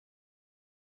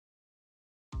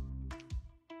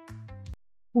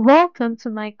Welcome to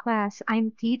my class.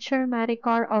 I'm Teacher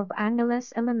Maricar of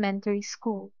Angeles Elementary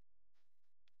School.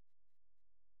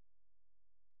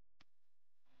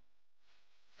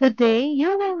 Today,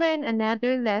 you will learn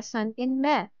another lesson in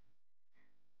math.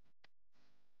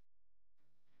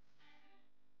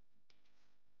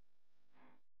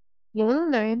 You'll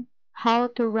learn how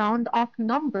to round off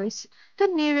numbers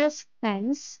to nearest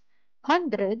tens,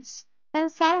 hundreds, and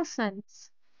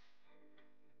thousands.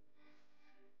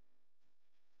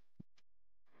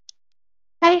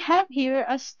 I have here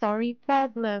a story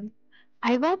problem.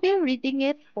 I will be reading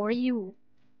it for you.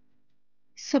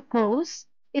 Suppose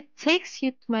it takes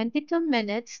you 22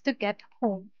 minutes to get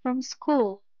home from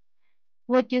school.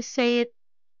 Would you say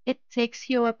it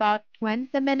takes you about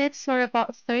 20 minutes or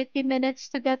about 30 minutes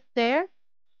to get there?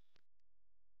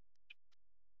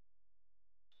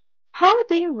 How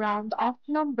do you round off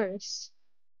numbers?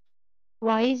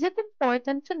 Why is it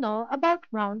important to know about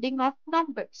rounding off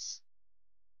numbers?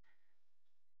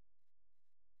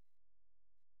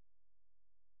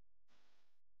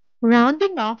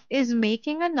 Rounding off is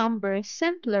making a number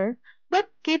simpler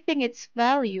but keeping its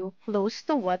value close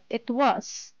to what it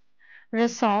was.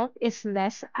 Result is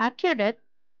less accurate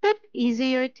but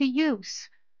easier to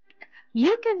use.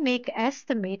 You can make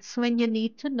estimates when you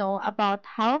need to know about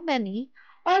how many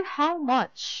or how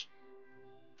much.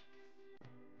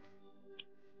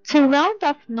 To round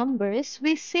off numbers,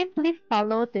 we simply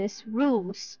follow these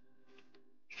rules.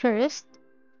 First,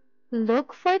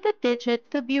 look for the digit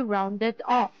to be rounded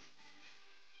off.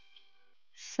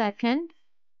 Second,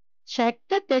 check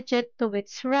the digit to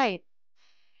its right.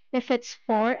 If it's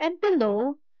 4 and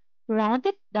below, round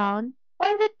it down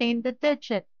or retain the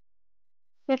digit.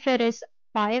 If it is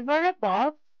 5 or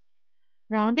above,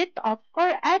 round it up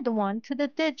or add 1 to the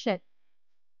digit.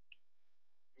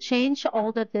 Change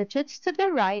all the digits to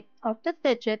the right of the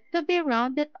digit to be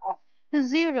rounded off to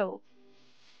 0.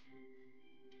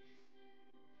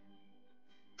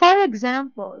 For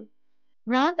example,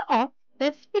 round off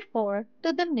 54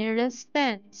 to the nearest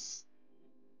tens.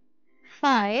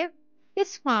 5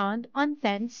 is found on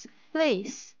tens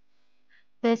place.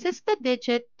 This is the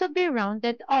digit to be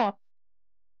rounded off.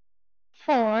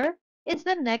 4 is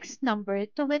the next number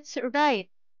to its right.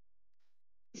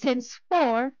 Since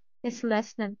 4 is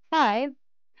less than 5,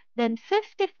 then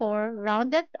 54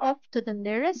 rounded off to the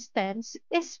nearest tens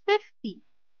is 50.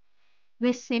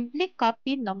 We simply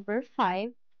copy number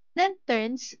 5, then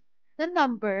turns the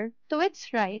number to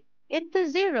its right into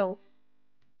 0.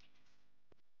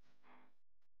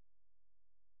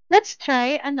 Let's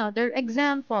try another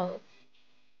example.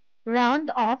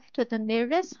 Round off to the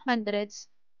nearest hundreds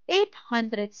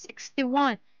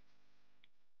 861.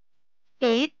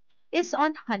 8 is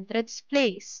on hundreds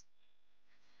place.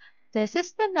 This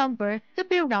is the number to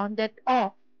be rounded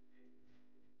off.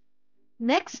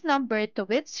 Next number to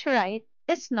its right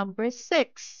is number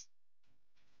 6.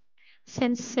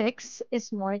 Since 6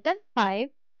 is more than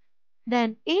 5,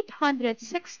 then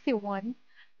 861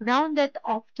 rounded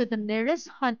off to the nearest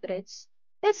hundreds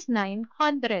is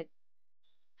 900.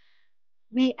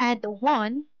 We add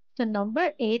 1 to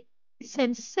number 8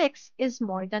 since 6 is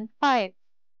more than 5,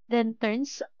 then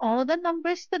turns all the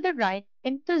numbers to the right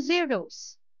into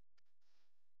zeros.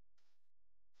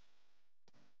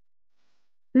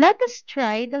 Let us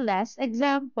try the last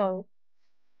example.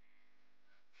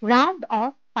 Round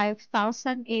off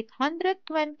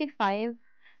 5,825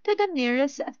 to the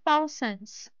nearest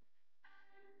thousands.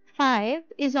 5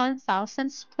 is on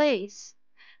thousands place.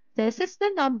 This is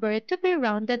the number to be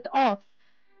rounded off.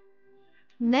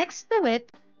 Next to it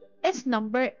is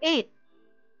number 8.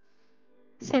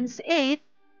 Since 8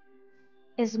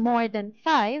 is more than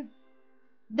 5,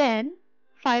 then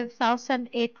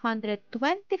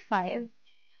 5,825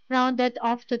 rounded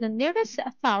off to the nearest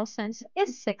thousands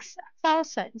is 6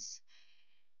 thousands.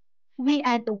 We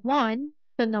add 1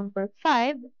 to number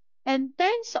 5 and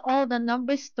turns all the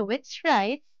numbers to its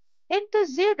right into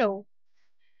 0.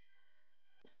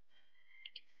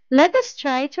 Let us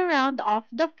try to round off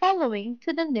the following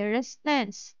to the nearest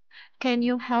tens. Can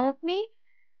you help me?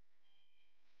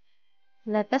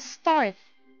 Let us start.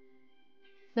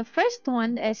 The first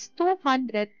one is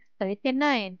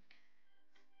 239.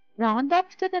 Round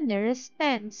up to the nearest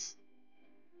tens.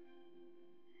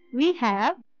 We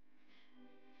have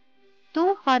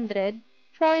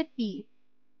 240.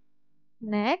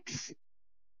 Next,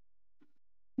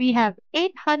 we have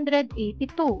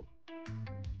 882.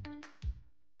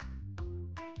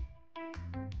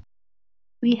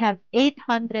 We have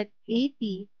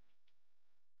 880.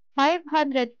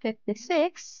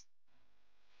 556.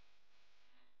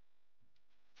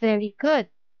 Very good.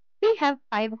 We have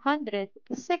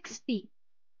 560.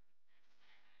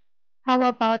 How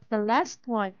about the last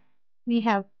one? We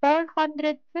have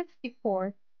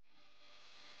 454.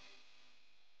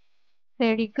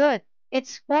 Very good.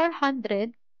 It's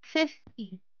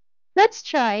 450. Let's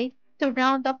try to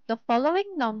round up the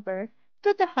following number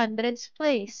to the hundreds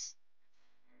place.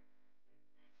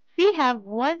 We have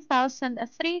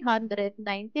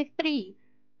 1,393.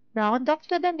 Round up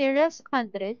to the nearest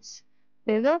hundreds.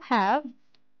 We will have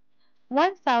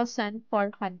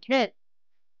 1,400.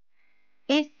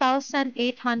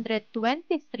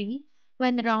 8,823.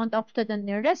 When round up to the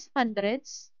nearest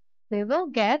hundreds, we will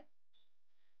get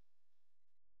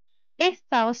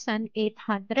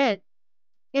 8,800.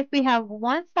 If we have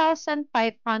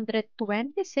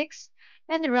 1,526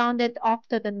 and round it off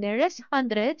to the nearest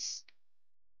hundreds,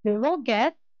 we will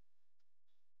get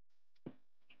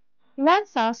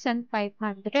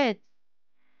 1,500.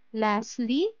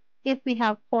 Lastly, if we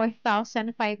have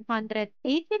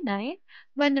 4,589,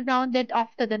 when rounded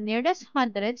off to the nearest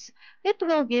hundreds, it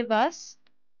will give us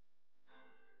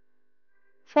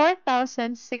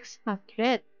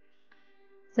 4,600.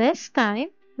 This time,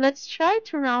 let's try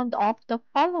to round off the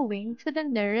following to the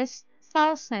nearest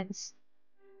thousands.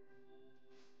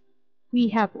 We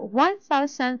have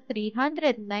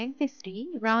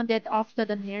 1,393 rounded off to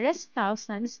the nearest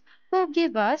thousands will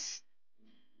give us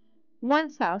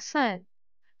 1,000.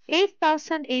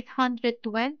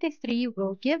 8,823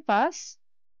 will give us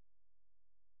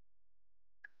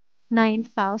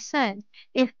 9,000.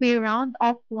 If we round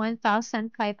off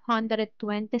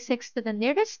 1,526 to the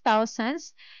nearest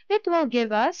thousands, it will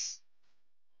give us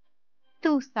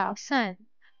 2,000.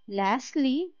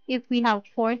 Lastly, if we have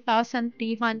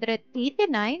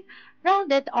 4,389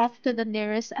 rounded off to the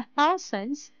nearest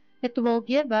thousands, it will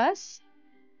give us,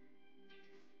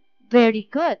 very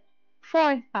good,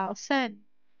 4,000.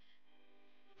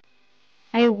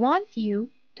 I want you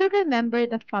to remember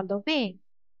the following.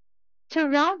 To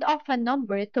round off a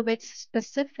number to its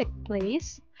specific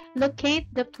place,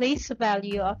 locate the place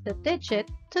value of the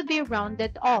digit to be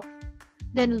rounded off.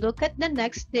 Then look at the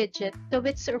next digit to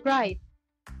its right.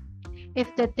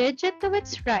 If the digit to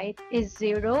its right is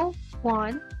 0,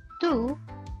 1, 2,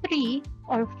 3,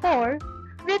 or 4,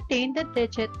 retain the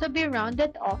digit to be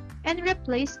rounded off and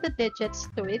replace the digits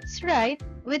to its right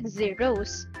with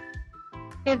zeros.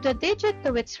 If the digit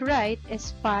to its right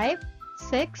is 5,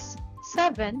 6,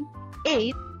 7,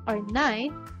 8, or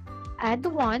 9, add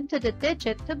 1 to the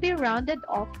digit to be rounded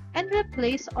off and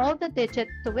replace all the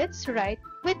digits to its right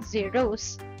with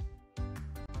zeros.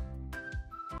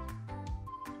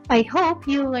 I hope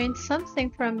you learned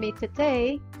something from me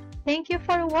today. Thank you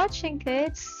for watching,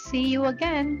 kids. See you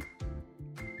again.